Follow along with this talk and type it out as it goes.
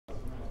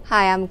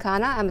Hi, I'm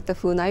Kana. I'm at the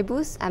Funai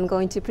booth. I'm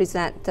going to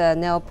present the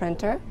nail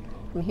printer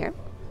from here.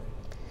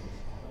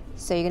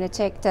 So you're going to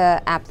take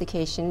the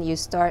application. You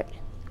start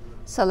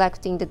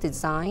selecting the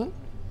design.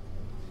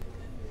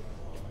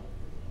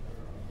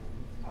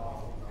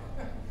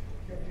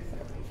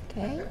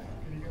 Okay.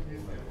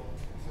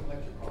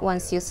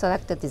 Once you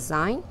select the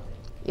design,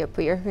 you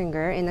put your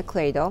finger in the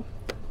cradle.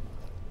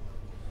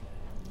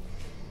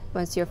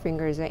 Once your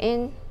fingers are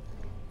in,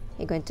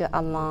 you're going to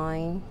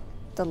align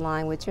the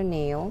line with your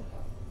nail.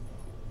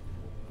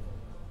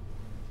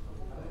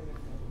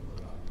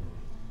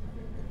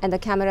 And the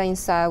camera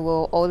inside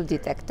will auto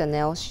detect the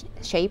nail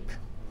shape.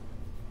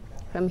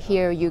 From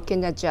here, you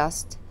can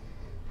adjust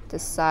the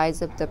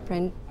size of the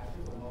print,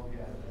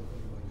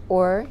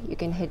 or you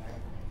can hit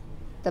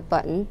the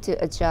button to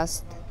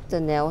adjust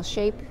the nail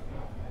shape.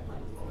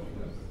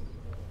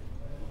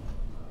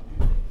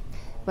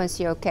 Once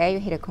you're okay,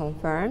 you hit a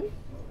confirm.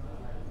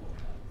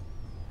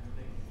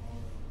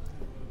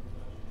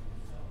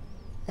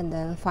 And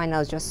then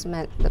final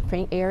adjustment, the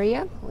print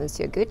area. Once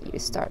you're good, you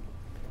start.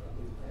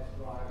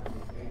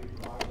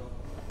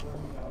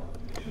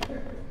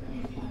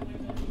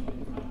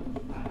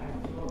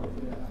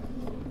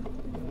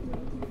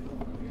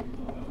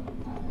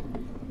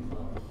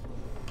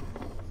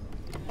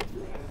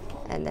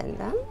 And then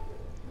done.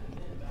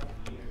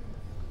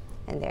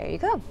 And there you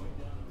go.